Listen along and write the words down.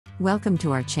Welcome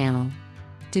to our channel.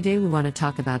 Today we want to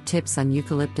talk about tips on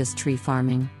eucalyptus tree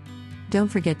farming. Don't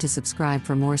forget to subscribe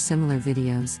for more similar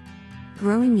videos.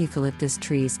 Growing eucalyptus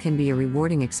trees can be a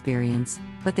rewarding experience,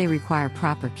 but they require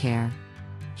proper care.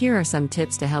 Here are some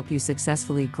tips to help you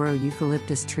successfully grow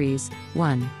eucalyptus trees.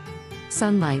 1.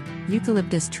 Sunlight.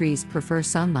 Eucalyptus trees prefer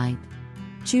sunlight.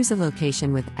 Choose a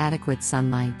location with adequate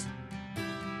sunlight.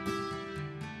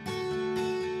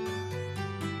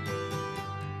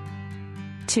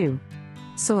 2.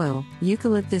 Soil.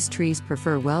 Eucalyptus trees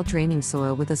prefer well-draining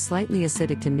soil with a slightly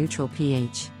acidic to neutral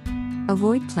pH.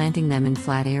 Avoid planting them in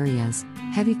flat areas,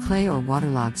 heavy clay or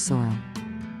waterlogged soil.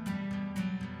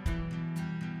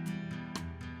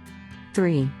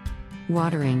 3.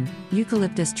 Watering.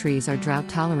 Eucalyptus trees are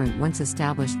drought-tolerant once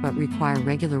established but require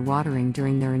regular watering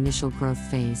during their initial growth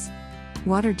phase.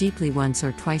 Water deeply once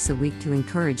or twice a week to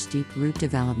encourage deep root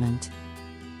development.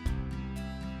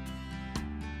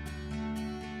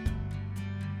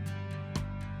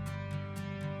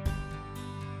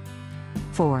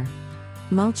 4.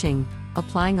 Mulching.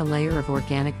 Applying a layer of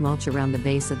organic mulch around the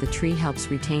base of the tree helps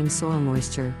retain soil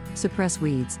moisture, suppress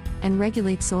weeds, and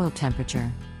regulate soil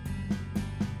temperature.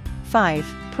 5.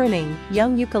 Pruning.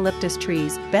 Young eucalyptus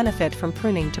trees benefit from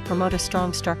pruning to promote a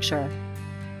strong structure.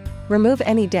 Remove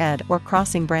any dead or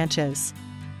crossing branches.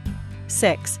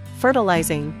 6.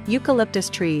 Fertilizing. Eucalyptus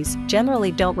trees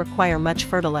generally don't require much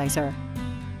fertilizer.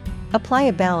 Apply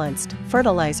a balanced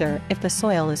fertilizer if the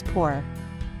soil is poor.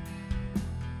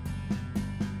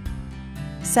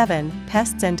 7.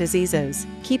 Pests and diseases.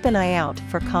 Keep an eye out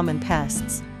for common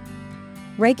pests.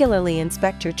 Regularly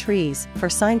inspect your trees for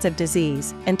signs of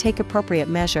disease and take appropriate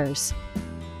measures.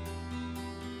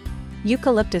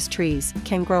 Eucalyptus trees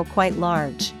can grow quite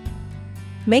large.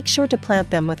 Make sure to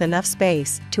plant them with enough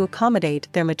space to accommodate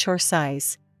their mature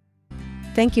size.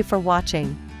 Thank you for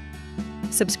watching.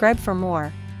 Subscribe for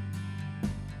more.